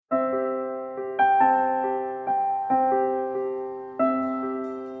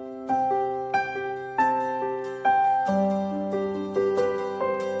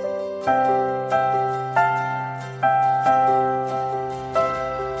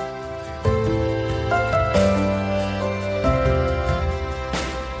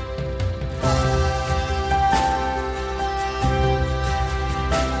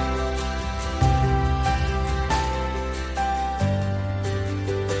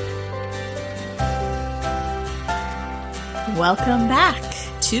Welcome back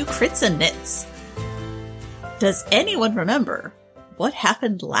to Crits and Knits. Does anyone remember what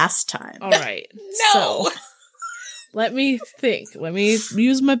happened last time? All right. No! So, let me think. Let me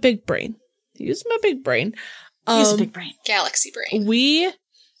use my big brain. Use a big brain. Galaxy brain. We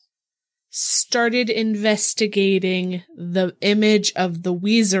started investigating the image of the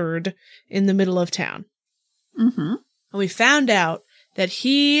wizard in the middle of town. Mm-hmm. And we found out that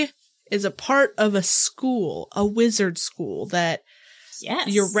he is a part of a school, a wizard school, that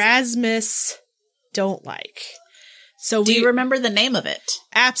Erasmus don't like. So Do you remember the name of it?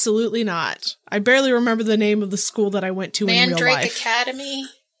 Absolutely not. I barely remember the name of the school that I went to in real Mandrake life. Academy?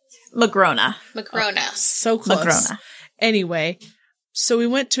 Magrona. Magrona. So close. Magrona. Anyway, so we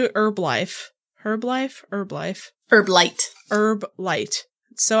went to Herblife. Herblife? Herblight.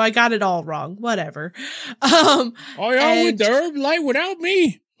 So I got it all wrong. Whatever. Oh, y'all went to Herblight without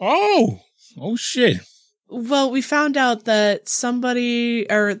me? Oh shit. Well, we found out that somebody,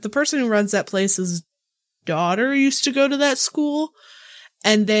 or the person who runs that place's daughter used to go to that school,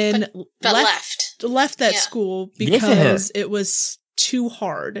 and then left that school because it was too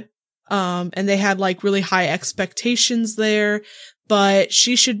hard. And they had like really high expectations there, but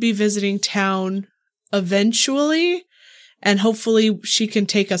she should be visiting town eventually, and hopefully she can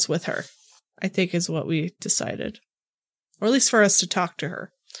take us with her, I think is what we decided. Or at least for us to talk to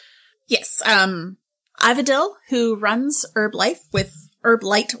her. Yes. Ivadil, who runs Herblight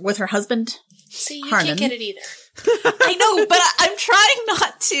with her husband. See, you Harnan. can't get it either. I know, but I'm trying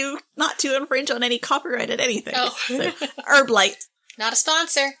not to infringe on any copyrighted anything. Oh. So, Herblight. Not a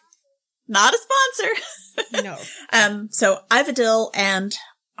sponsor. Not a sponsor. No. So Ivadil and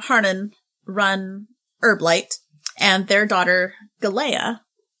Harnan run Herblight, and their daughter, Galea,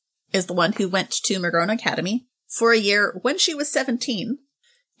 is the one who went to Magrona Academy for a year when she was 17.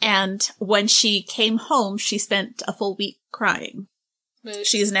 And when she came home, she spent a full week crying. Mood.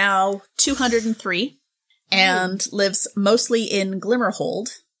 She's now 203 and lives mostly in Glimmerhold,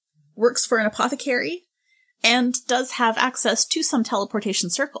 works for an apothecary, and does have access to some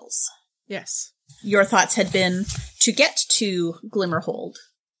teleportation circles. Yes. Your thoughts had been to get to Glimmerhold.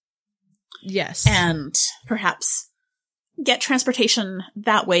 Yes. And perhaps get transportation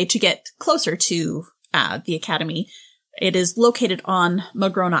that way to get closer to the academy. It is located on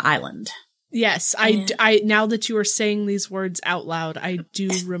Magrona Island. Yes, I now that you are saying these words out loud, I do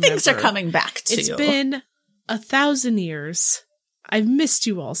remember. Things are coming back to you. It's been 1,000 years. I've missed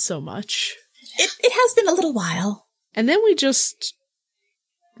you all so much. It has been a little while. And then we just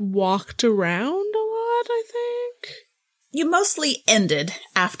walked around a lot, I think. You mostly ended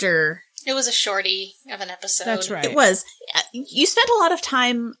after... It was a shorty of an episode. That's right. It was. You spent a lot of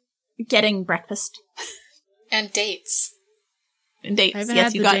time getting breakfast. And dates. And dates. I haven't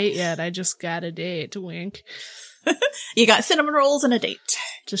had the date yet. I just got a date. Wink. You got cinnamon rolls and a date.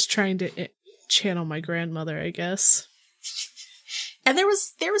 Just trying to channel my grandmother, I guess. And there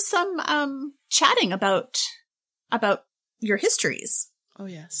was some chatting about your histories. Oh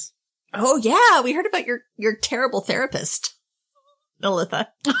yes. Oh yeah, we heard about your terrible therapist, Nalitha.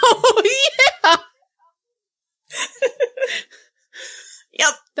 Oh yeah.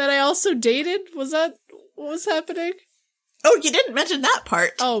 Yep. That I also dated? Was that what was happening? Oh, you didn't mention that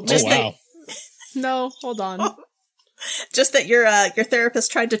part. Oh, Just wow. No, hold on. Just that your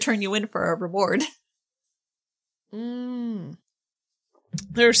therapist tried to turn you in for a reward. There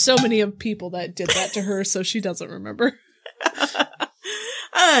are so many of people that did that to her, so she doesn't remember.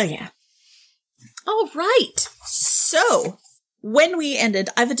 Oh, yeah. All right. So, when we ended,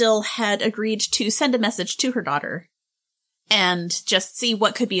 Ivadil had agreed to send a message to her daughter and just see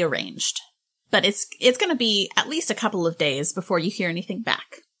what could be arranged. But it's going to be at least a couple of days before you hear anything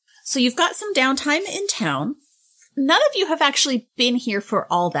back. So you've got some downtime in town. None of you have actually been here for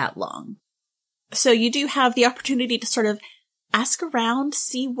all that long. So you do have the opportunity to sort of ask around,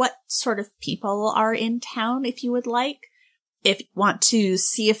 see what sort of people are in town if you would like. If you want to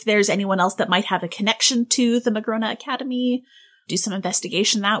see if there's anyone else that might have a connection to the Magrona Academy, do some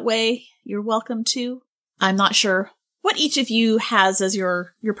investigation that way, you're welcome to. I'm not sure what each of you has as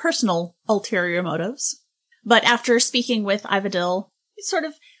your personal ulterior motives. But after speaking with Ivadil, you sort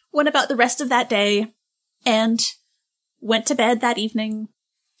of went about the rest of that day and went to bed that evening.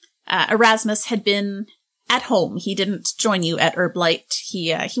 Erasmus had been at home. He didn't join you at Herblight.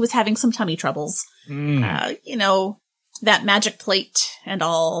 He was having some tummy troubles. That magic plate and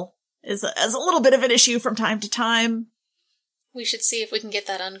all is a little bit of an issue from time to time. We should see if we can get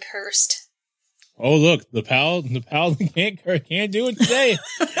that uncursed. Oh, look, the paladin can't do it today.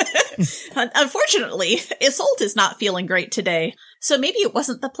 Unfortunately, Isolde is not feeling great today. So maybe it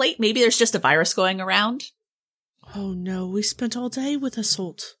wasn't the plate. Maybe there's just a virus going around. Oh no, we spent all day with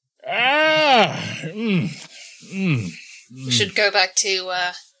Assault. We should go back to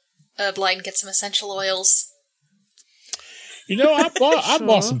Herbalife and get some essential oils. You know, I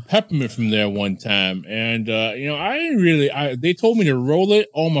bought some peppermint from there one time, and you know, I didn't really. They told me to roll it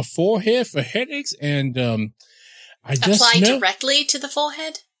on my forehead for headaches, and I just apply directly to the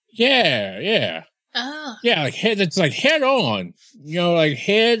forehead. Yeah. Oh. Yeah, like head. It's like head on. You know, like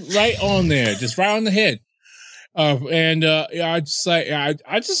head right on there, just right on the head. I just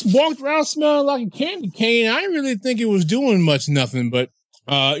walked around smelling like a candy cane. I didn't really think it was doing nothing, but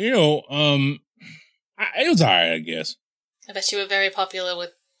it was alright, I guess. I bet you were very popular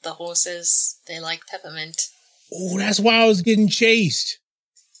with the horses. They like peppermint. Oh, that's why I was getting chased.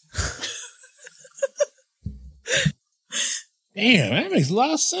 Damn, that makes a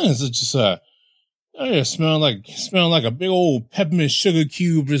lot of sense. It's just smelling like a big old peppermint sugar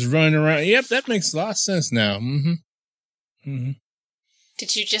cube just running around. Yep, that makes a lot of sense now.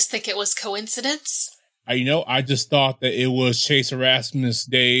 Did you just think it was coincidence? I just thought that it was Chase Erasmus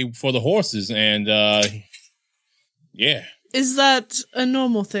Day for the horses, and yeah. Is that a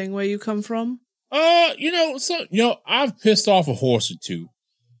normal thing where you come from? I've pissed off a horse or two.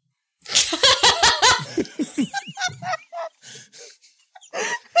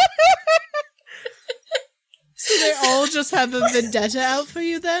 So they all just have a vendetta out for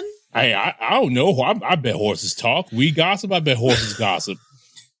you then? I don't know. I bet horses talk. We gossip. I bet horses gossip.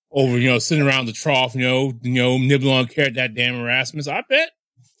 Over, sitting around the trough, nibbling on carrot that damn Erasmus. I bet.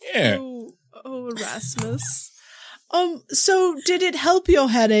 Yeah. Oh, Erasmus. So did it help your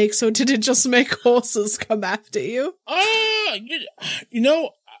headaches, or did it just make horses come after you? I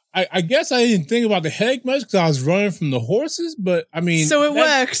guess I didn't think about the headache much because I was running from the horses, but I mean... So it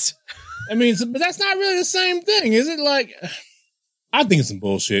worked. I mean, but that's not really the same thing, is it? Like, I think it's some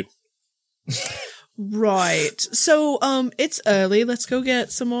bullshit. Right. So, it's early. Let's go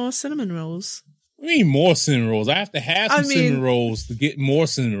get some more cinnamon rolls. I mean, more cinnamon rolls. I have to have some cinnamon rolls to get more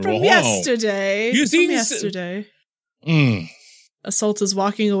cinnamon rolls. From yesterday. Yesterday. Assault is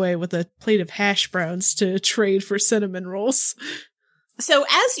walking away with a plate of hash browns to trade for cinnamon rolls. So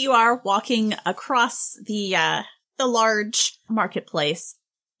as you are walking across the large marketplace,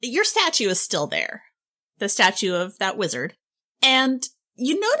 your statue is still there. The statue of that wizard. And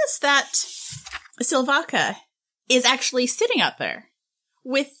you notice that Silvaka is actually sitting up there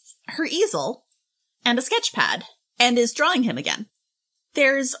with her easel and a sketch pad and is drawing him again.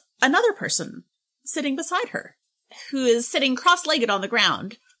 There's another person sitting beside her who is sitting cross-legged on the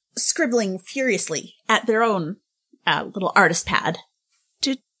ground, scribbling furiously at their own little artist pad.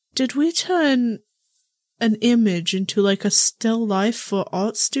 Did we turn an image into like a still life for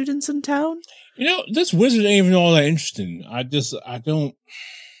art students in town? This wizard ain't even all that interesting. I don't...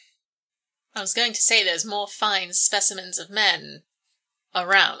 I was going to say there's more fine specimens of men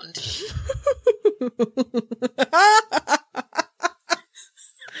around.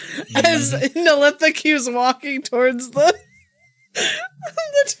 As Nalitha keeps walking towards the tavern.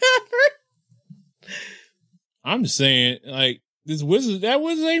 I'm just saying, like, that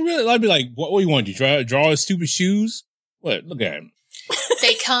wizard ain't really... I'd be like, what do you want? You draw his stupid shoes? What? Look at him.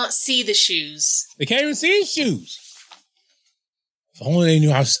 They can't see the shoes. They can't even see his shoes. If only they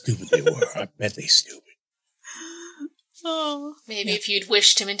knew how stupid they were. I bet they stupid. Oh. Maybe if you'd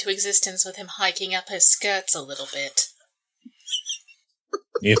wished him into existence with him hiking up his skirts a little bit.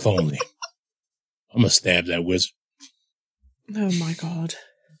 If only. I'm gonna stab that wizard. Oh my god.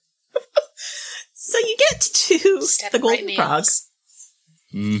 So you get to the Golden Frog.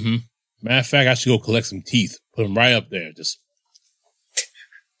 Mm-hmm. Matter of fact, I should go collect some teeth. Put them right up there. Just...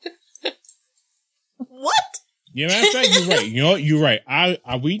 What? Yeah, matter of fact, you're right. You're right.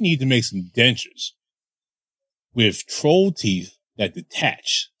 We need to make some dentures with troll teeth that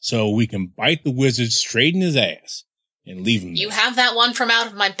detach so we can bite the wizard straight in his ass and leave him there. You have that one from out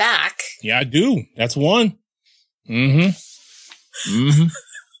of my back. Yeah, I do. That's one. Mm-hmm.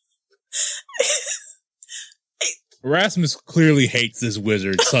 Erasmus clearly hates this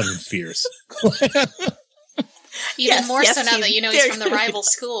wizard, Southern Fierce. Even more so now that he's from the rival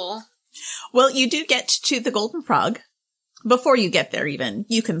school. Well, you do get to the Golden Frog. Before you get there even,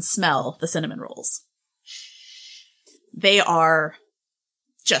 you can smell the cinnamon rolls. They are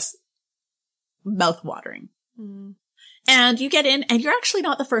just mouth-watering. Mm. And you get in, and you're actually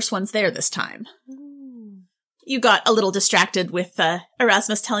not the first ones there this time. Mm. You got a little distracted with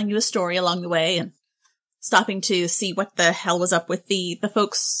Erasmus telling you a story along the way and stopping to see what the hell was up with the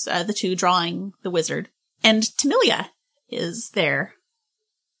folks, the two drawing the wizard. And Tamilia is there,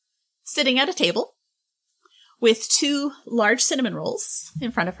 sitting at a table with two large cinnamon rolls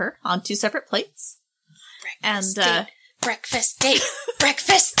in front of her on two separate plates. And breakfast date.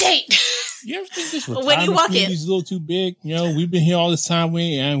 Breakfast date. You ever think this when you walk in, is a little too big? You know, we've been here all this time. We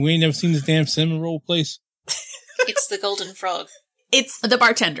ain't never seen this damn cinnamon roll place. It's the Golden Frog. It's the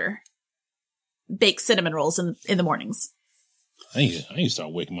bartender. Bakes cinnamon rolls in the mornings. I need to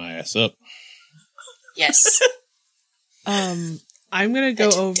start waking my ass up. Yes. I'm gonna go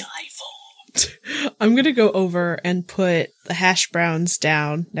over. I'm gonna go over and put the hash browns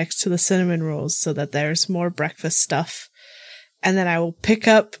down next to the cinnamon rolls so that there's more breakfast stuff, and then I will pick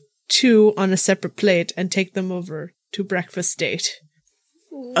up 2 on a separate plate and take them over to breakfast date.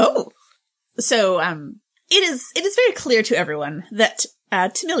 Oh, so it is very clear to everyone that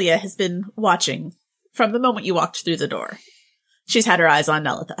Tamilia has been watching from the moment you walked through the door. She's had her eyes on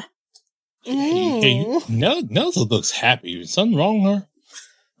Nelitha. Hey, Nelitha looks happy. Is something wrong with her?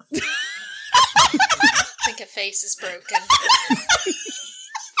 I think her face is broken.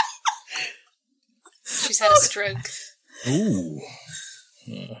 She's had a stroke. Ooh.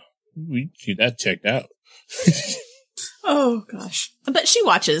 We see that checked out. Oh, gosh. But she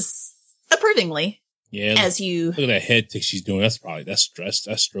watches approvingly. Yeah. As you look at that head tick she's doing. That's stress.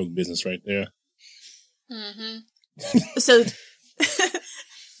 That's stroke business right there. Mm-hmm. So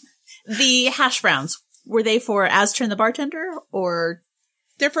the hash browns, were they for Aztrin the bartender, or?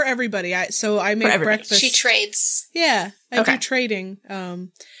 They're for everybody. I make breakfast. She trades. Yeah, I do trading.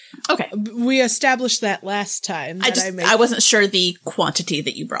 Okay. We established that last time. I wasn't sure the quantity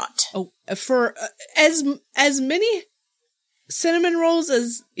that you brought. Oh, for as many cinnamon rolls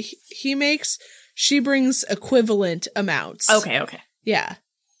as he makes, she brings equivalent amounts. Okay. Yeah.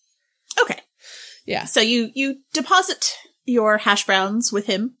 Okay. Yeah. So you deposit your hash browns with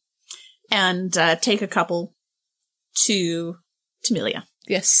him and take a couple to Tamilia.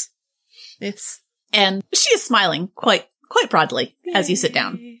 Yes. And she is smiling quite broadly as you sit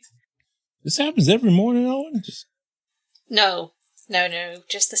down. This happens every morning, Owen? No.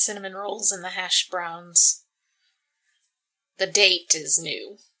 Just the cinnamon rolls and the hash browns. The date is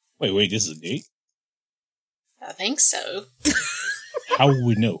new. Wait, this is a date? I think so. How will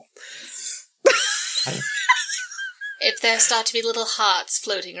we know? If there start to be little hearts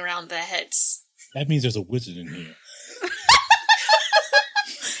floating around their heads. That means there's a wizard in here.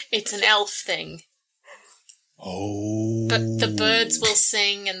 It's an elf thing. Oh. But the birds will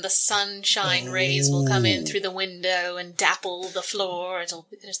sing and the sunshine rays will come in through the window and dapple the floor.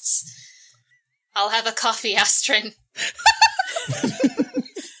 I'll have a coffee, Astrin.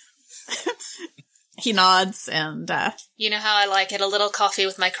 He nods and... you know how I like it, a little coffee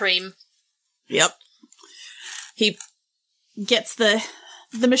with my cream. Yep. He gets the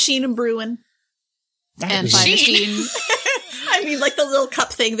machine brewing. And by machine... I mean, like the little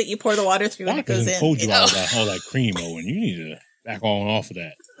cup thing that you pour the water through when it goes in. I told you all that cream, Owen. You need to back on off of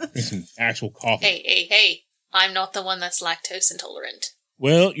that. Make some actual coffee. Hey. I'm not the one that's lactose intolerant.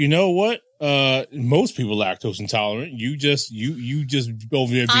 Well, you know what? Most people are lactose intolerant. You just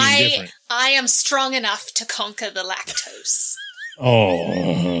over there being different. I am strong enough to conquer the lactose.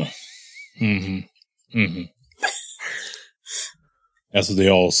 Oh. That's what they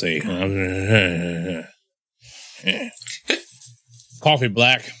all say. Coffee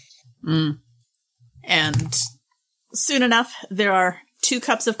black. And soon enough, there are 2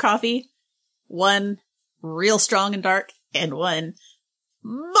 cups of coffee. One real strong and dark, and one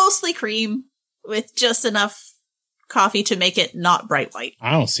mostly cream with just enough coffee to make it not bright white.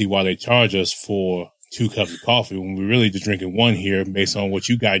 I don't see why they charge us for 2 cups of coffee when we're really just drinking 1 here based on what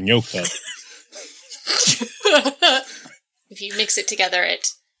you got in your cup. If you mix it together,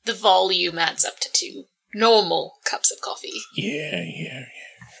 the volume adds up to 2 normal cups of coffee. Yeah.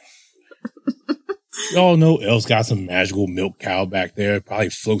 Y'all know Elle's got some magical milk cow back there. Probably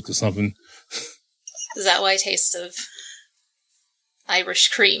floats or something. Is that why it tastes of Irish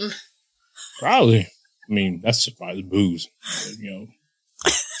cream? Probably. I mean, that's probably booze.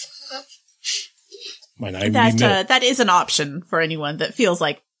 Might not even be milk. That is an option for anyone that feels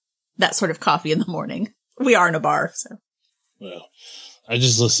like that sort of coffee in the morning. We are in a bar, so. Well, I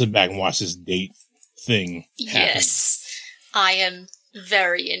just sit back and watch this date thing happen. Yes. I am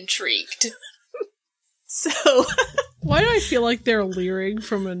very intrigued. So, why do I feel like they're leering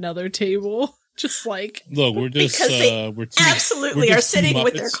from another table? Just like, look, we're just because they we're sitting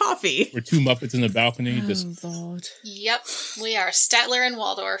with their coffee. We're 2 Muppets in the balcony. Lord. Yep, we are Statler and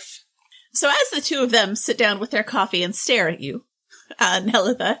Waldorf. So as the 2 of them sit down with their coffee and stare at you,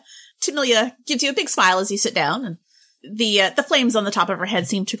 Nelitha, Tamilia gives you a big smile as you sit down, and the flames on the top of her head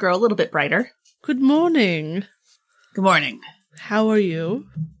seem to grow a little bit brighter. Good morning. Good morning. How are you?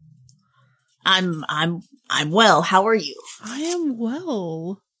 I'm well. How are you? I am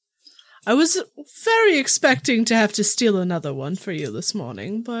well. I was very expecting to have to steal another one for you this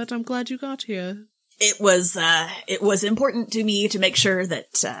morning, but I'm glad you got here. It was important to me to make sure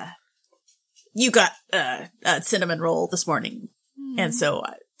that you got a cinnamon roll this morning. And so,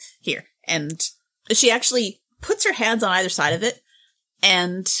 here. And she actually puts her hands on either side of it,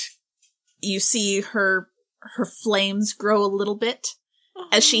 and you see her flames grow a little bit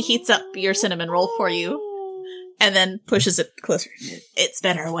as she heats up your cinnamon roll for you. And then pushes it closer. It's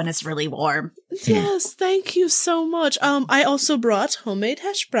better when it's really warm. Yes, thank you so much. I also brought homemade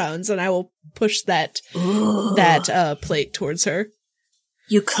hash browns, and I will push that plate towards her.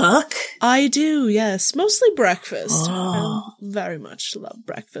 You cook? I do, yes. Mostly breakfast. I very much love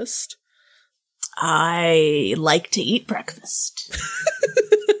breakfast. I like to eat breakfast.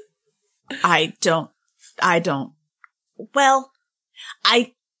 I don't. Well,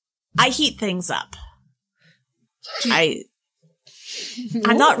 I heat things up.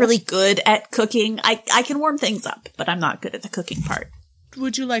 I'm not really good at cooking. I can warm things up, but I'm not good at the cooking part.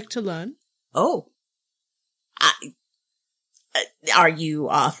 Would you like to learn? Oh. Are you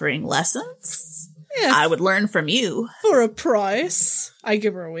offering lessons? Yeah. I would learn from you. For a price. I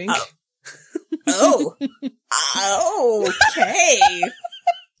give her a wink. Oh. Okay.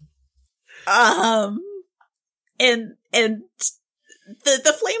 And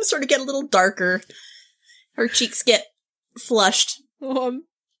the flames sort of get a little darker. Her cheeks get flushed.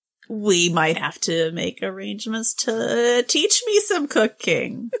 We might have to make arrangements to teach me some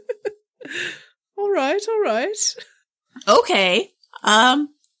cooking. All right. Okay.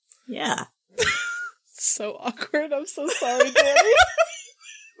 Yeah. So awkward. I'm so sorry, Danny.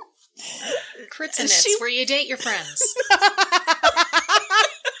 Crits and Nits, where you date your friends.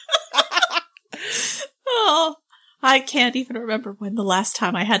 Oh, I can't even remember when the last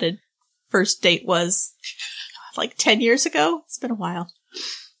time I had a first date was. Like 10 years ago? It's been a while.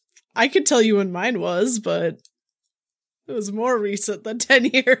 I could tell you when mine was, but it was more recent than 10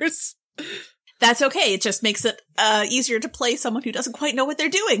 years. That's okay. It just makes it easier to play someone who doesn't quite know what they're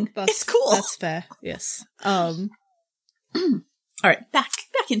doing. It's cool. That's fair. Yes. All right, back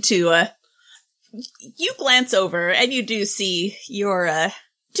into you glance over and you do see your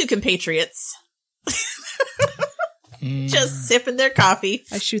two compatriots just sipping their coffee.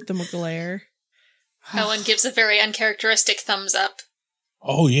 I shoot them a glare. Owen gives a very uncharacteristic thumbs up.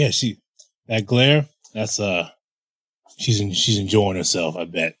 Oh yeah, that glare. That's she's enjoying herself. I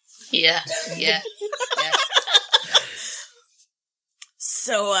bet. Yeah.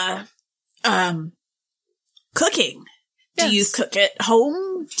 So, cooking. Yes. Do you cook at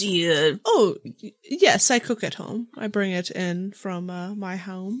home? Do you? Oh, yes, I cook at home. I bring it in from my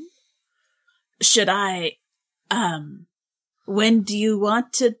home. Should I? When do you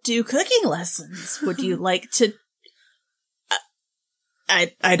want to do cooking lessons? Would you like to?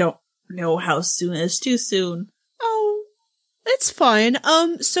 I don't know how soon is too soon. Oh, it's fine.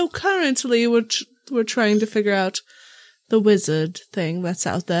 So currently we're trying to figure out the wizard thing that's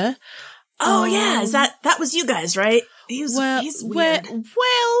out there. Oh yeah, is that was you guys, right? He's weird.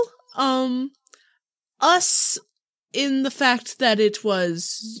 Us in the fact that it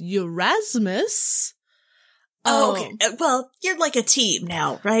was Erasmus. Oh, okay. Well, you're like a team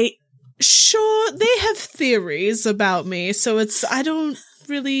now, right? Sure, they have theories about me, so I don't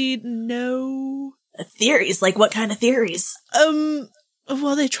really know. Theories? Like what kind of theories?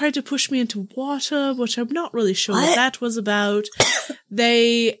 Well, they tried to push me into water, which I'm not really sure what that was about.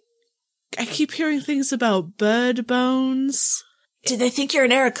 I keep hearing things about bird bones. Do they think you're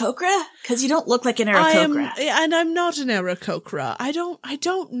an Aarakocra? Because you don't look like an Aarakocra. And I'm not an Aarakocra. I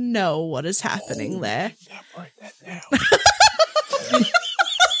don't know what is happening there. Write that down.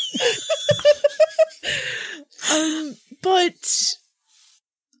 But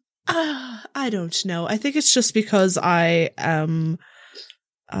I don't know. I think it's just because I am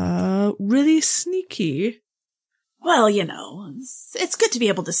really sneaky. Well, you know, it's good to be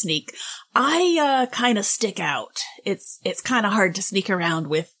able to sneak. I kind of stick out. It's kind of hard to sneak around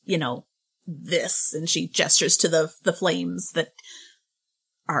with, you know, this. And she gestures to the flames that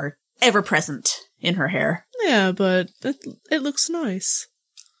are ever present in her hair. Yeah, but it looks nice.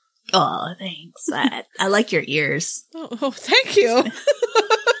 Oh, thanks. I like your ears. Oh, thank you.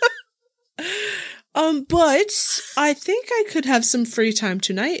 But I think I could have some free time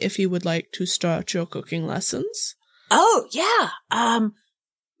tonight if you would like to start your cooking lessons. Oh, yeah.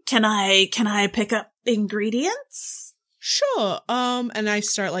 Can I pick up ingredients? Sure. And I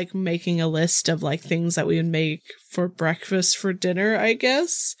start like making a list of like things that we would make for breakfast for dinner, I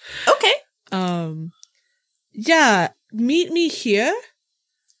guess. Okay. Yeah, meet me here.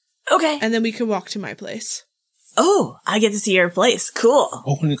 Okay. And then we can walk to my place. Oh, I get to see your place. Cool.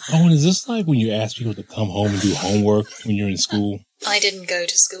 Owen, is this like when you ask people to come home and do homework when you're in school? I didn't go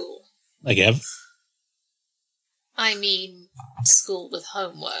to school. Like ever? I mean, school with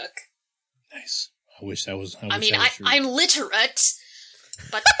homework. Nice. I wish that was. I'm literate,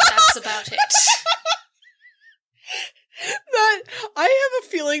 but that's about it. That I have a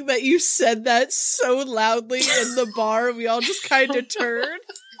feeling that you said that so loudly in the bar, we all just kind of turned.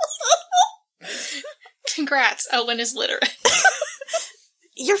 Congrats, Owen is literate.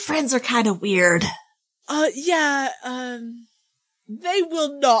 Your friends are kind of weird. They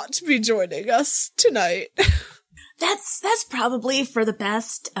will not be joining us tonight. That's probably for the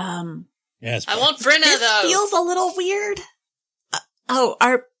best. Yes. I want Brenna, this though. Feels a little weird.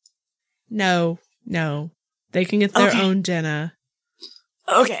 No. They can get their own dinner.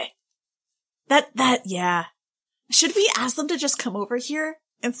 Okay. Yeah. Should we ask them to just come over here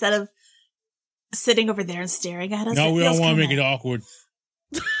instead of sitting over there and staring at us? No, we don't want to make it awkward.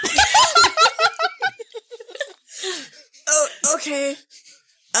 Okay.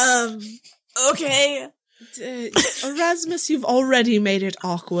 Okay. Erasmus, you've already made it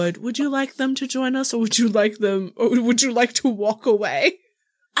awkward. Would you like them to join us, or would you like to walk away?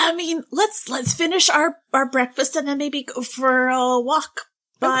 I mean, let's finish our breakfast and then maybe go for a walk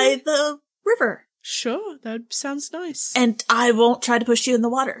by the river. Sure, that sounds nice. And I won't try to push you in the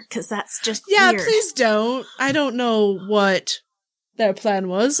water, because that's just weird. Please don't. I don't know what their plan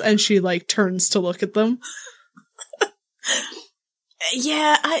was, and she, turns to look at them.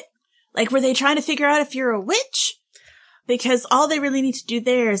 Yeah, were they trying to figure out if you're a witch? Because all they really need to do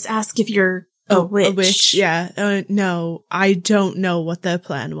there is ask if you're a witch. A witch, yeah. No, I don't know what their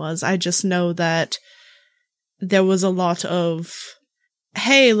plan was. I just know that there was a lot of,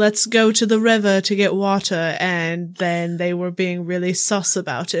 hey, let's go to the river to get water, and then they were being really sus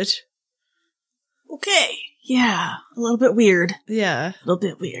about it. Okay, yeah, a little bit weird. Yeah. A little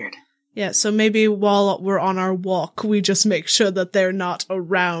bit weird. Yeah, so maybe while we're on our walk, we just make sure that they're not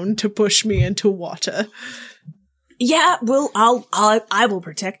around to push me into water. Yeah, I will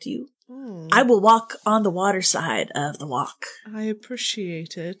protect you. I will walk on the water side of the walk. I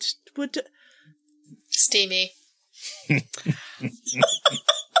appreciate it. Steamy.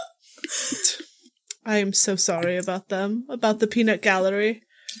 I am so sorry about them, about the peanut gallery.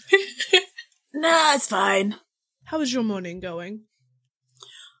 Nah, it's fine. How is your morning going?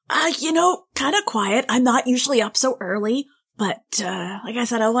 Kind of quiet. I'm not usually up so early, but, like I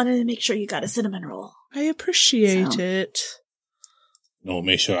said, I wanted to make sure you got a cinnamon roll. I appreciate it. No,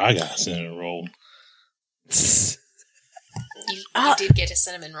 make sure I got a cinnamon roll. You did get a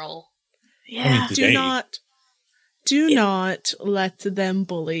cinnamon roll. Yeah. Do not let them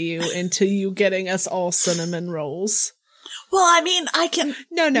bully you into you getting us all cinnamon rolls. Well, I mean, I can.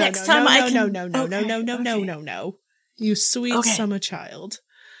 No. You sweet summer child.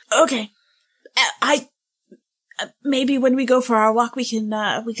 Okay. Maybe when we go for our walk, we can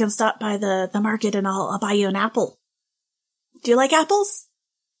stop by the market and I'll buy you an apple. Do you like apples?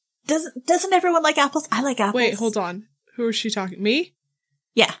 Doesn't everyone like apples? I like apples. Wait, hold on. Who is she talking? Me?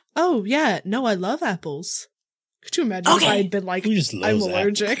 Yeah. Oh, yeah. No, I love apples. Could you imagine if I had been like, I'm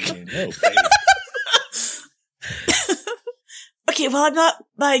allergic? Okay, well, I'm not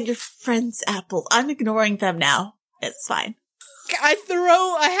buying your friend's apple. I'm ignoring them now. It's fine. I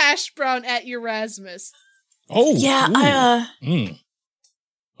throw a hash brown at Erasmus. Oh, yeah.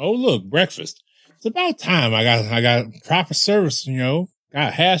 Oh, look, breakfast. It's about time. I got proper service. Got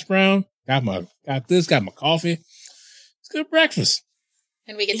a hash brown. Got my coffee. It's good breakfast.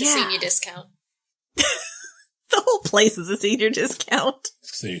 And we get the senior discount. The whole place is a senior discount.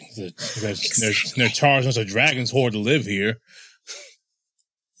 See, they're charging us a dragon's hoard to live here.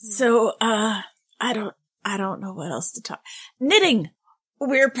 So, I don't know what else to talk. Knitting!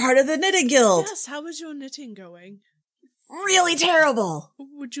 We're part of the knitting guild. Yes, how is your knitting going? Really terrible.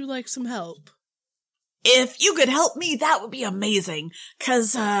 Would you like some help? If you could help me, that would be amazing.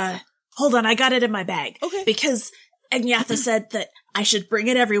 'Cause, hold on, I got it in my bag. Okay. Because Agnatha said that I should bring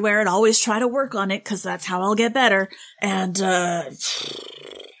it everywhere and always try to work on it, 'cause that's how I'll get better. And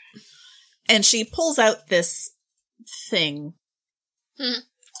she pulls out this thing.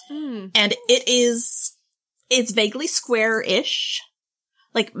 And it's vaguely square-ish.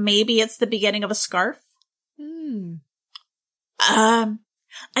 Like, maybe it's the beginning of a scarf.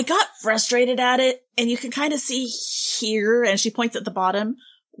 I got frustrated at it, and you can kind of see here, and she points at the bottom,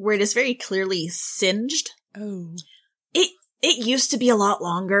 where it is very clearly singed. Oh. It used to be a lot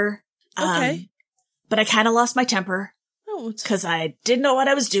longer. Okay. But I kind of lost my temper. Oh. Because I didn't know what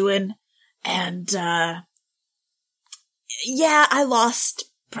I was doing. And, I lost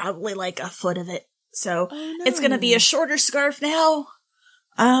probably like a foot of it. So it's going to be a shorter scarf now.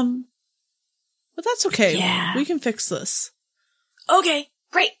 But that's okay. Yeah. We can fix this. Okay.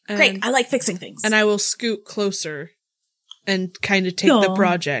 Great. I like fixing things. And I will scoot closer and kind of take the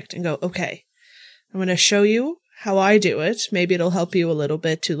project and go, okay, I'm going to show you how I do it. Maybe it'll help you a little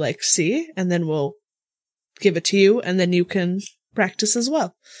bit to like see, and then we'll give it to you, and then you can practice as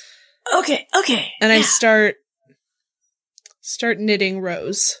well. Okay. And I start knitting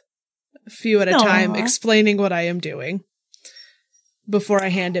rows, a few at a time, explaining what I am doing before I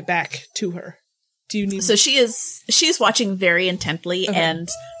hand it back to her. Do you need? So she's watching very intently and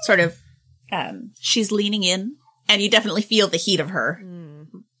sort of, she's leaning in, and you definitely feel the heat of her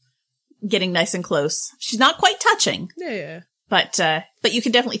getting nice and close. She's not quite touching. Yeah. But you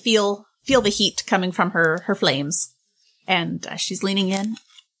can definitely feel the heat coming from her flames. And she's leaning in.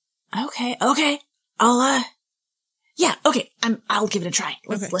 Okay. I'll give it a try.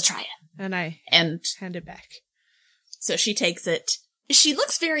 Let's try it. And I hand it back. So she takes it. She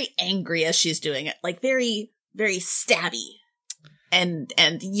looks very angry as she's doing it, like very, very stabby and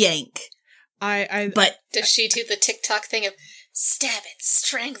yank. But does she do the TikTok thing of stab it,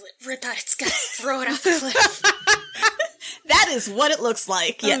 strangle it, rip out its guts, throw it off the cliff? That is what it looks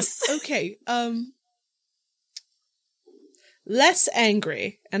like. Yes. Okay. Less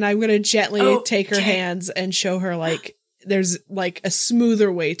angry, and I'm going to gently take her hands and show her like there's like a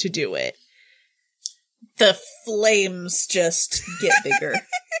smoother way to do it. The flames just get bigger.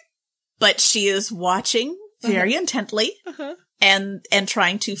 But she is watching very intently and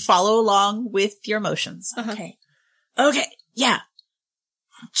trying to follow along with your motions. Okay. Yeah.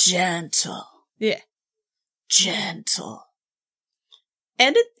 Gentle. Yeah. Gentle.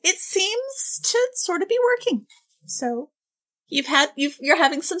 And it seems to sort of be working. So you're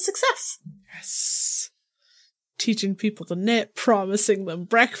having some success. Yes. Teaching people to knit, promising them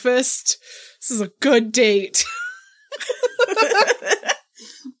breakfast. This is a good date.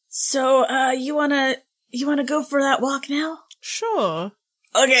 So, you wanna go for that walk now? Sure.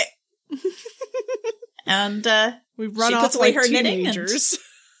 Okay. And, we run she off puts away like her teenagers.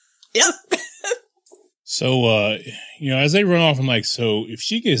 Yep. So, as they run off, I'm like, so if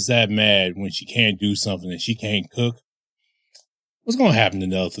she gets that mad when she can't do something and she can't cook, what's going to happen to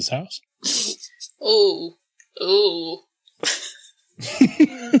Nelith's house? Ooh.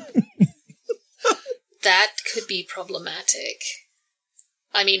 That could be problematic.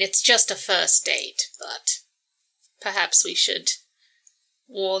 I mean, it's just a first date, but perhaps we should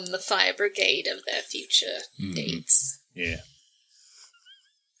warn the fire brigade of their future dates. Yeah.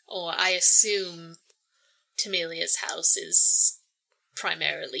 Or I assume Tamilia's house is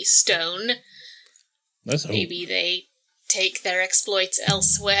primarily stone. Let's hope. Maybe they take their exploits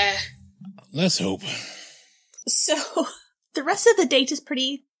elsewhere. Let's hope. So, the rest of the date is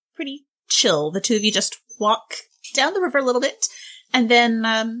pretty chill. The two of you just walk down the river a little bit, and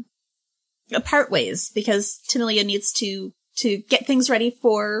then part ways, because Tamilia needs to get things ready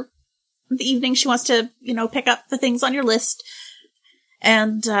for the evening. She wants to, pick up the things on your list,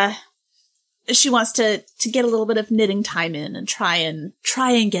 and she wants to get a little bit of knitting time in and try and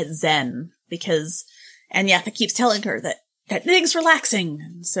get zen, because Anyatha keeps telling her that knitting's relaxing,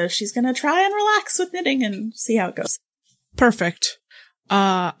 and so she's gonna try and relax with knitting and see how it goes. Perfect.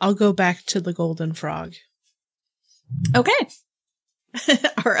 I'll go back to the Golden Frog. Okay.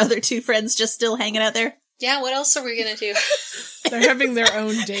 Our other two friends just still hanging out there? Yeah, what else are we gonna do? They're having their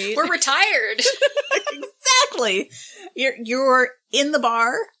own date. We're retired. Exactly. You're in the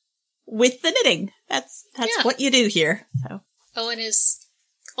bar with the knitting. That's what you do here. So. Owen is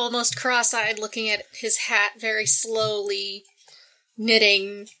almost cross-eyed, looking at his hat very slowly,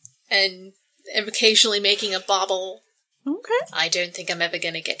 knitting, and occasionally making a bobble. Okay. I don't think I'm ever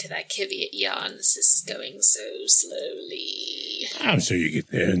going to get to that Kiviat yarn. This is going so slowly. I'm sure you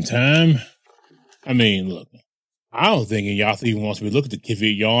get there in time. I mean, look, I don't think Anyatha even wants me to look at the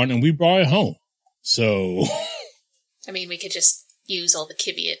Kiviat yarn, and we brought it home. So... I mean, we could just use all the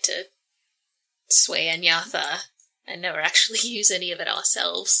Kiviat to sway Anyatha and never actually use any of it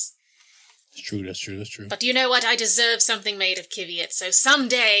ourselves. That's true. But you know what? I deserve something made of Kiviat, so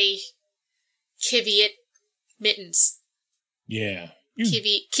someday, Kiviat mittens. Yeah.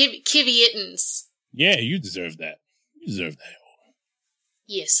 Kiviatins. Yeah, you deserve that.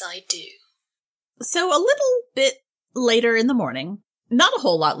 Yes, I do. So a little bit later in the morning, not a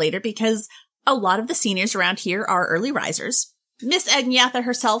whole lot later, because a lot of the seniors around here are early risers, Miss Anyatha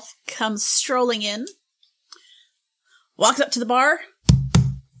herself comes strolling in, walks up to the bar,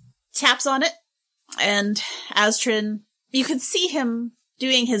 taps on it, and Astrid, you can see him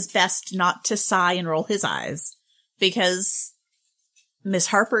doing his best not to sigh and roll his eyes, because Miss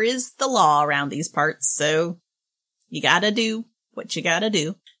Harper is the law around these parts, so you gotta do what you gotta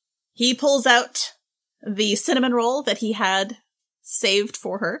do. He pulls out the cinnamon roll that he had saved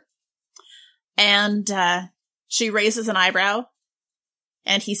for her, and she raises an eyebrow,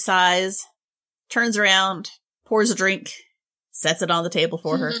 and he sighs, turns around, pours a drink, sets it on the table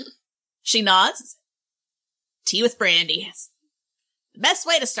for her. She nods. Tea with brandy. The best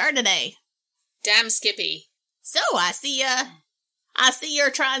way to start a day. Damn Skippy. So, I see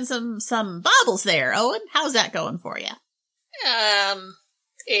you're trying some baubles there, Owen. How's that going for you?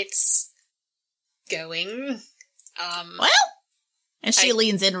 It's going. Well, and she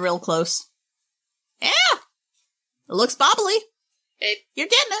leans in real close. Yeah, it looks bobbly. You're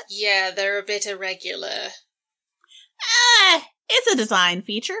getting it. Yeah, they're a bit irregular. It's a design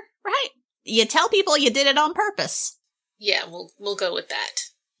feature, right? You tell people you did it on purpose. Yeah, we'll go with that.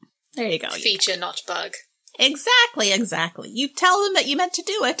 There you go. Feature, not bug. Exactly. You tell them that you meant to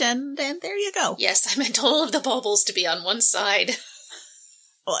do it, and there you go. Yes, I meant all of the baubles to be on one side.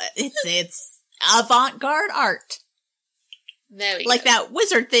 Well, it's avant-garde art. There we like go. That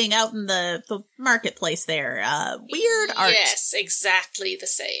wizard thing out in the marketplace there. Weird art. Yes, exactly the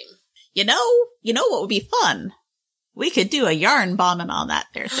same. You know what would be fun? We could do a yarn bombing on that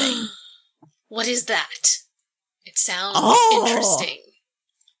there thing. What is that? It sounds interesting.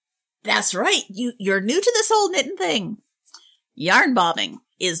 That's right. You're new to this whole knitting thing. Yarn bombing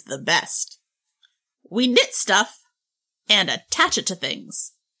is the best. We knit stuff and attach it to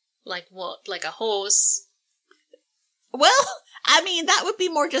things. Like what? Like a horse? Well, I mean, that would be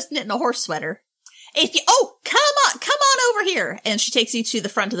more just knitting a horse sweater. Come on over here. And she takes you to the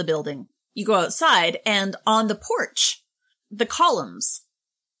front of the building. You go outside, and on the porch, the columns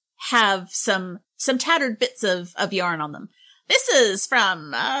have some tattered bits of yarn on them. This is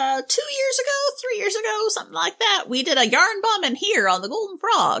from 2 years ago, 3 years ago, something like that. We did a yarn bombing here on the Golden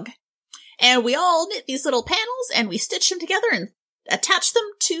Frog. And we all knit these little panels, and we stitched them together and attached them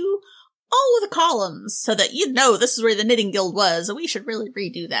to all of the columns so that you'd know this is where the Knitting Guild was. We should really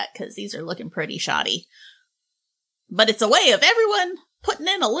redo that because these are looking pretty shoddy. But it's a way of everyone putting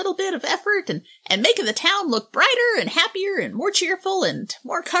in a little bit of effort and making the town look brighter and happier and more cheerful and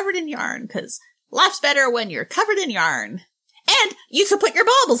more covered in yarn, because life's better when you're covered in yarn. And you could put your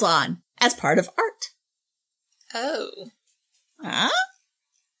baubles on as part of art. Oh. Huh?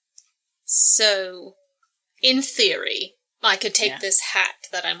 So, in theory, I could take this hat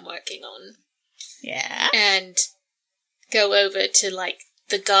that I'm working on. Yeah. And go over to, like,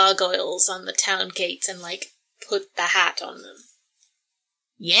 the gargoyles on the town gates and, like, put the hat on them.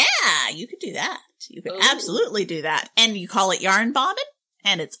 Yeah, you could do that. You could absolutely do that. And you call it yarn bombing,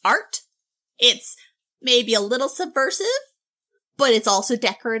 and it's art. It's maybe a little subversive, but it's also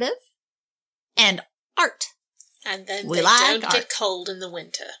decorative. And art. And then they don't get cold in the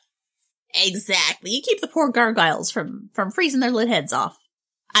winter. Exactly. You keep the poor gargoyles from freezing their little heads off.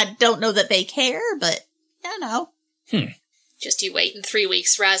 I don't know that they care, but, you know. Just you wait, in 3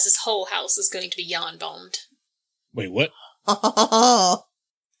 weeks, Raz's whole house is going to be yarn bombed. Wait, what?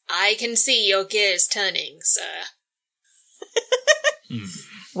 I can see your gears turning, sir.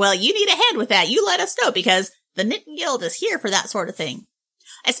 Well, you need a hand with that. You let us know, because the Knitting Guild is here for that sort of thing.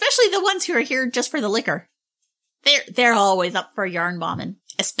 Especially the ones who are here just for the liquor. They're always up for yarn bombing.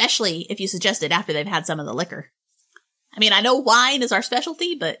 Especially if you suggest it after they've had some of the liquor. I mean, I know wine is our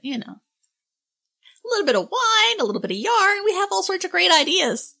specialty, but, you know. A little bit of wine, a little bit of yarn, we have all sorts of great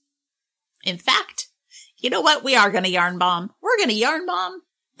ideas. In fact, you know what? We are going to yarn bomb. We're going to yarn bomb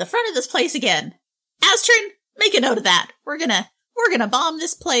the front of this place again. Astrid, make a note of that. We're gonna bomb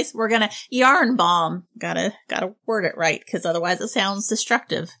this place. We're gonna yarn bomb. Gotta word it right, because otherwise it sounds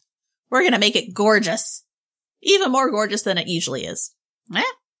destructive. We're gonna make it gorgeous. Even more gorgeous than it usually is.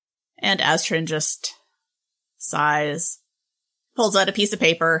 And Astrid just sighs, pulls out a piece of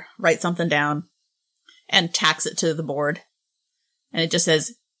paper, writes something down, and tacks it to the board. And it just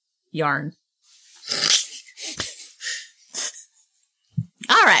says, yarn.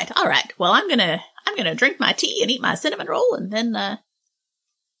 All right. Well, I'm gonna drink my tea and eat my cinnamon roll, and then,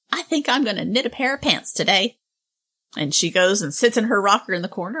 I think I'm gonna knit a pair of pants today. And she goes and sits in her rocker in the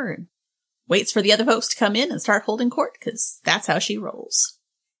corner and waits for the other folks to come in and start holding court, because that's how she rolls.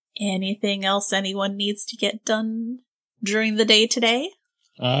 Anything else anyone needs to get done during the day today?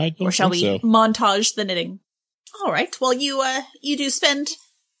 I don't think so. Or shall we montage the knitting? All right. Well, you do spend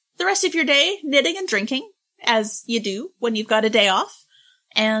the rest of your day knitting and drinking, as you do when you've got a day off.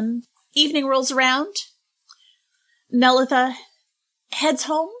 And evening rolls around. Nelitha heads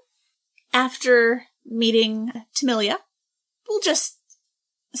home after meeting Tamilia. We'll just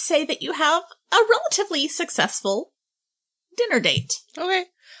say that you have a relatively successful dinner date. Okay.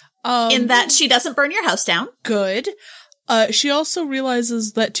 In that she doesn't burn your house down. Good. She also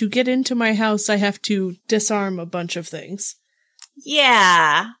realizes that to get into my house, I have to disarm a bunch of things.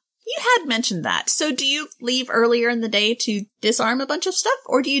 Yeah. You had mentioned that. So do you leave earlier in the day to disarm a bunch of stuff,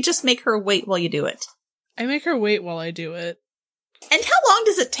 or do you just make her wait while you do it? I make her wait while I do it. And how long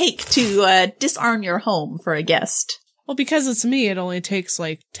does it take to disarm your home for a guest? Well, because it's me, it only takes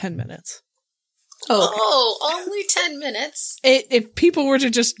like 10 minutes. Oh, okay. Oh, only 10 minutes? If people were to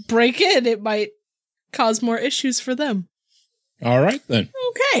just break in, it might cause more issues for them. All right, then.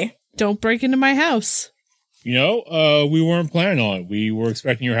 Okay. Don't break into my house. You know, we weren't planning on it. We were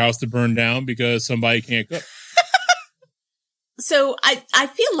expecting your house to burn down because somebody can't cook. So I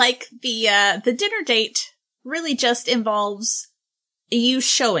feel like the dinner date really just involves you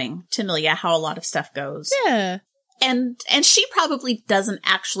showing Tamilia how a lot of stuff goes. Yeah. And she probably doesn't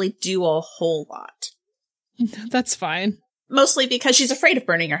actually do a whole lot. That's fine. Mostly because she's afraid of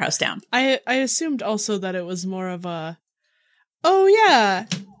burning your house down. I assumed also that it was more of a, oh yeah,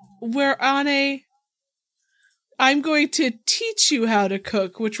 we're on a, I'm going to teach you how to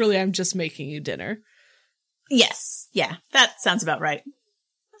cook, which really I'm just making you dinner. Yes. Yeah, that sounds about right.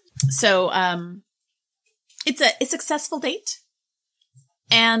 So, it's a successful date.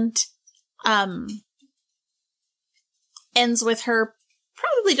 And, ends with her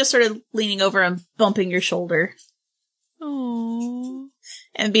probably just sort of leaning over and bumping your shoulder. Aww.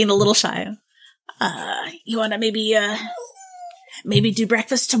 And being a little shy. You wanna maybe do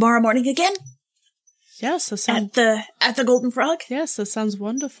breakfast tomorrow morning again? Yes, that sounds... At the Golden Frog? Yes, that sounds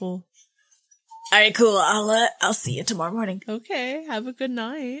wonderful. Alright, cool. I'll see you tomorrow morning. Okay, have a good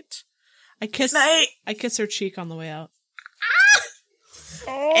night. I kiss her cheek on the way out.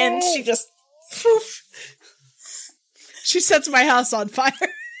 Ah! And she just... Poof. She sets my house on fire.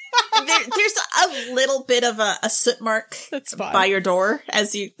 There's a little bit of a soot mark by your door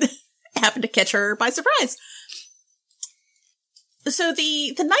as you happen to catch her by surprise. So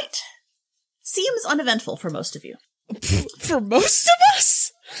the night seems uneventful for most of you. For most of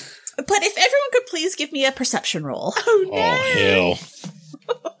us? But if everyone could please give me a perception roll. Oh, no.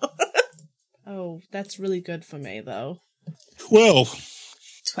 Oh, hell. Oh, that's really good for me, though. 12.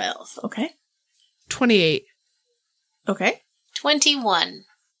 12, okay. 28. Okay. 21.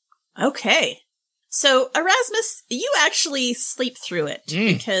 Okay. So, Erasmus, you actually sleep through it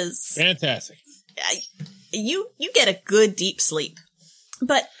because... Fantastic. You get a good deep sleep.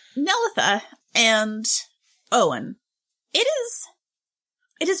 But Nelitha and Owen, it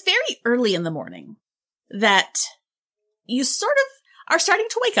is very early in the morning that you sort of are starting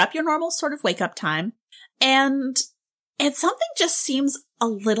to wake up, your normal sort of wake up time, and something just seems a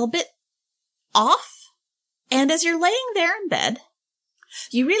little bit off. And as you're laying there in bed,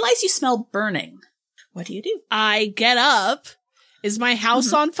 you realize you smell burning. What do you do? I get up. Is my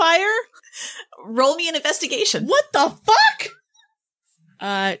house on fire? Roll me an investigation. What the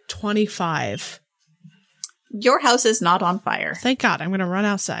fuck? 25. Your house is not on fire. Thank God. I'm going to run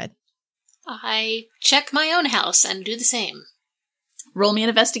outside. I check my own house and do the same. Roll me an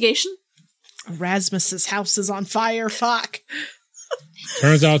investigation. Erasmus's house is on fire. Fuck.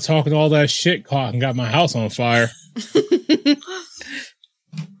 Turns out talking all that shit caught and got my house on fire.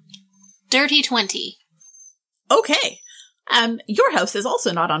 Dirty 20. Okay. Your house is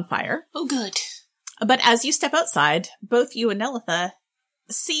also not on fire. Oh, good. But as you step outside, both you and Nelitha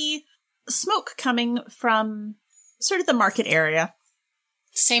see smoke coming from sort of the market area.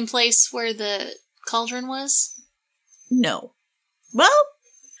 Same place where the cauldron was? No. Well,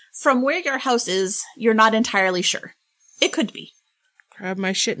 from where your house is, you're not entirely sure. It could be. Grab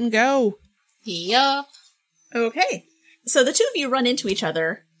my shit and go. Yup. Okay. So the two of you run into each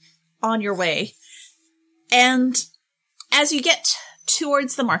other on your way. And as you get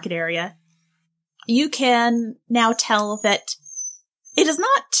towards the market area, you can now tell that it is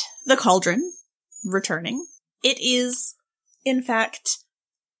not the cauldron returning. It is, in fact,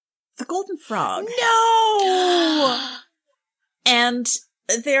 the Golden Frog. No! And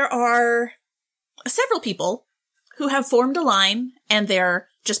there are several people who have formed a line, and they're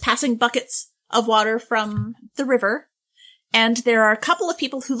just passing buckets of water from the river. And there are a couple of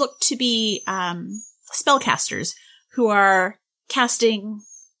people who look to be spellcasters who are casting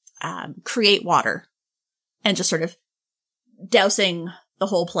Create Water and just sort of dousing the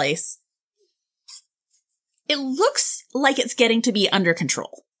whole place. It looks like it's getting to be under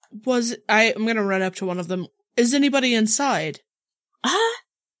control. I'm going to run up to one of them. Is anybody inside?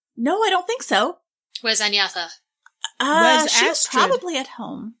 No, I don't think so. Where's Anyatha? She's probably at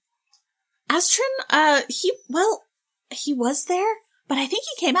home. Astrid, he was there, but I think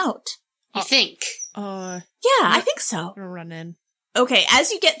he came out. You think? Yeah, I think so. I'm gonna run in. Okay,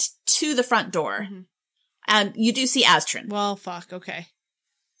 as you get to the front door, you do see Astrid. Well, fuck, okay.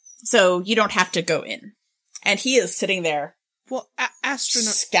 So you don't have to go in. And he is sitting there. Well, Astrid,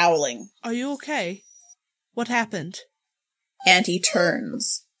 scowling. Are you okay? What happened? And he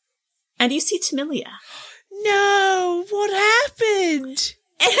turns. And you see Tamilia. No! What happened?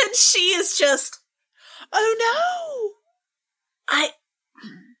 And she is just... Oh no!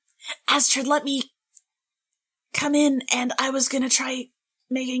 Astrid, let me come in, and I was gonna try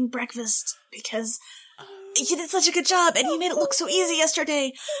making breakfast, because you did such a good job, and you made it look so easy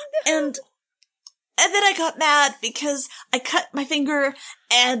yesterday. And then I got mad because I cut my finger,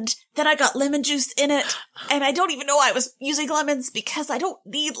 and then I got lemon juice in it, and I don't even know I was using lemons because I don't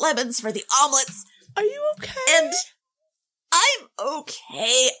need lemons for the omelets. Are you okay? And I'm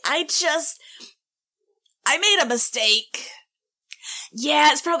okay. I made a mistake.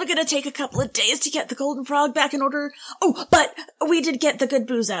 Yeah, it's probably gonna take a couple of days to get the golden frog back in order. Oh, but we did get the good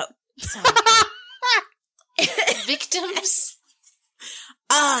booze out. So. Victims?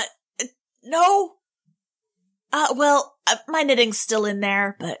 No. Well, my knitting's still in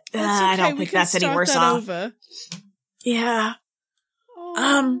there, but okay. I don't think that's any worse off. Over. Yeah.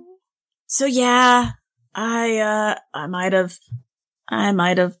 Oh. So yeah, I might have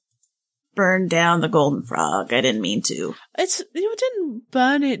burned down the golden frog. I didn't mean to. You didn't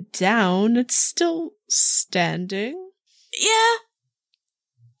burn it down. It's still standing.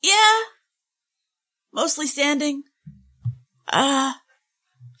 Yeah. Mostly standing. Yeah.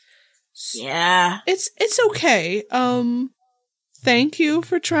 It's okay. Thank you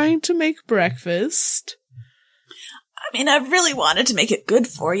for trying to make breakfast. I mean, I really wanted to make it good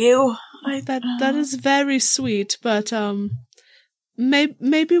for you. That is very sweet, but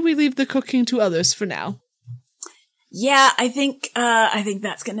maybe we leave the cooking to others for now. Yeah, I think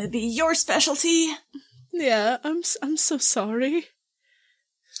that's gonna be your specialty. Yeah, I'm so sorry.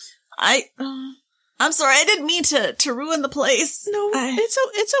 I'm sorry, I didn't mean to ruin the place. No,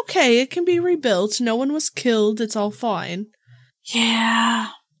 it's okay. It can be rebuilt. No one was killed. It's all fine. Yeah.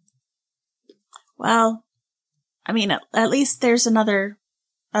 Well, I mean, at least there's a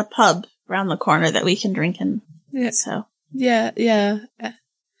pub around the corner that we can drink in. Yeah. So. Yeah.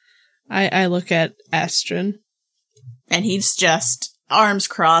 I look at Astrid. And he's just arms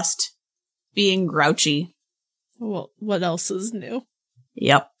crossed, being grouchy. Well, what else is new?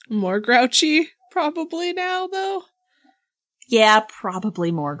 Yep. More grouchy, probably now, though. Yeah,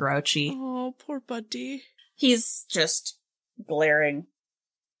 probably more grouchy. Oh, poor buddy. He's just glaring.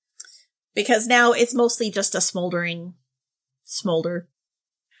 Because now it's mostly just a smolder.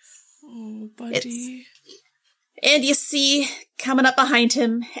 Oh, buddy. And you see, coming up behind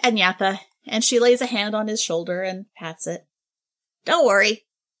him, Anyatha, and she lays a hand on his shoulder and pats it. Don't worry.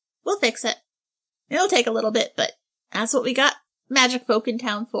 We'll fix it. It'll take a little bit, but that's what we got magic folk in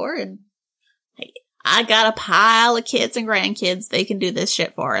town for, and hey, I got a pile of kids and grandkids. They can do this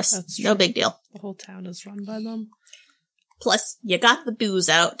shit for us. That's true. No big deal. The whole town is run by them. Plus, you got the booze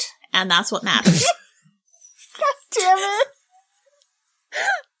out, and that's what matters. God damn it.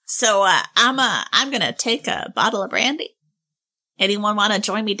 So, I'm gonna take a bottle of brandy. Anyone want to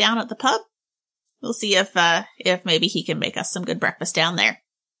join me down at the pub? We'll see if maybe he can make us some good breakfast down there.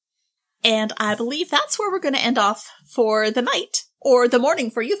 And I believe that's where we're gonna end off for the night. Or the morning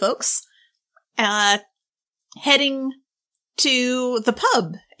for you folks. Heading to the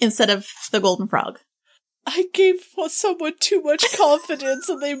pub instead of the Golden Frog. I gave someone too much confidence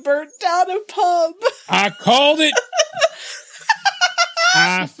and they burnt down a pub. I called it.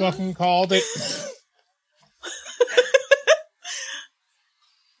 I fucking called it.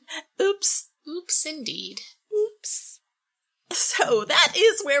 Oops. Oops, indeed. Oops. So that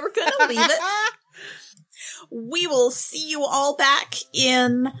is where we're gonna leave it. We will see you all back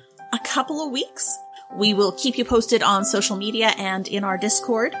in a couple of weeks. We will keep you posted on social media and in our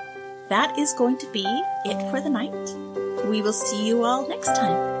Discord. That is going to be it for the night. We will see you all next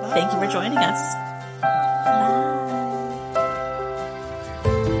time. Bye. Thank you for joining us. Bye.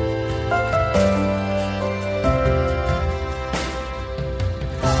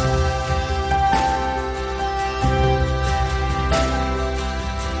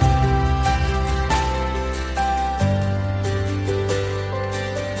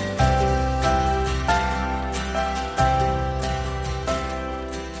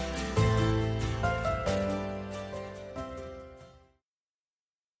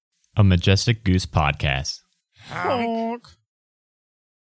 A Majestic Goose podcast. Honk.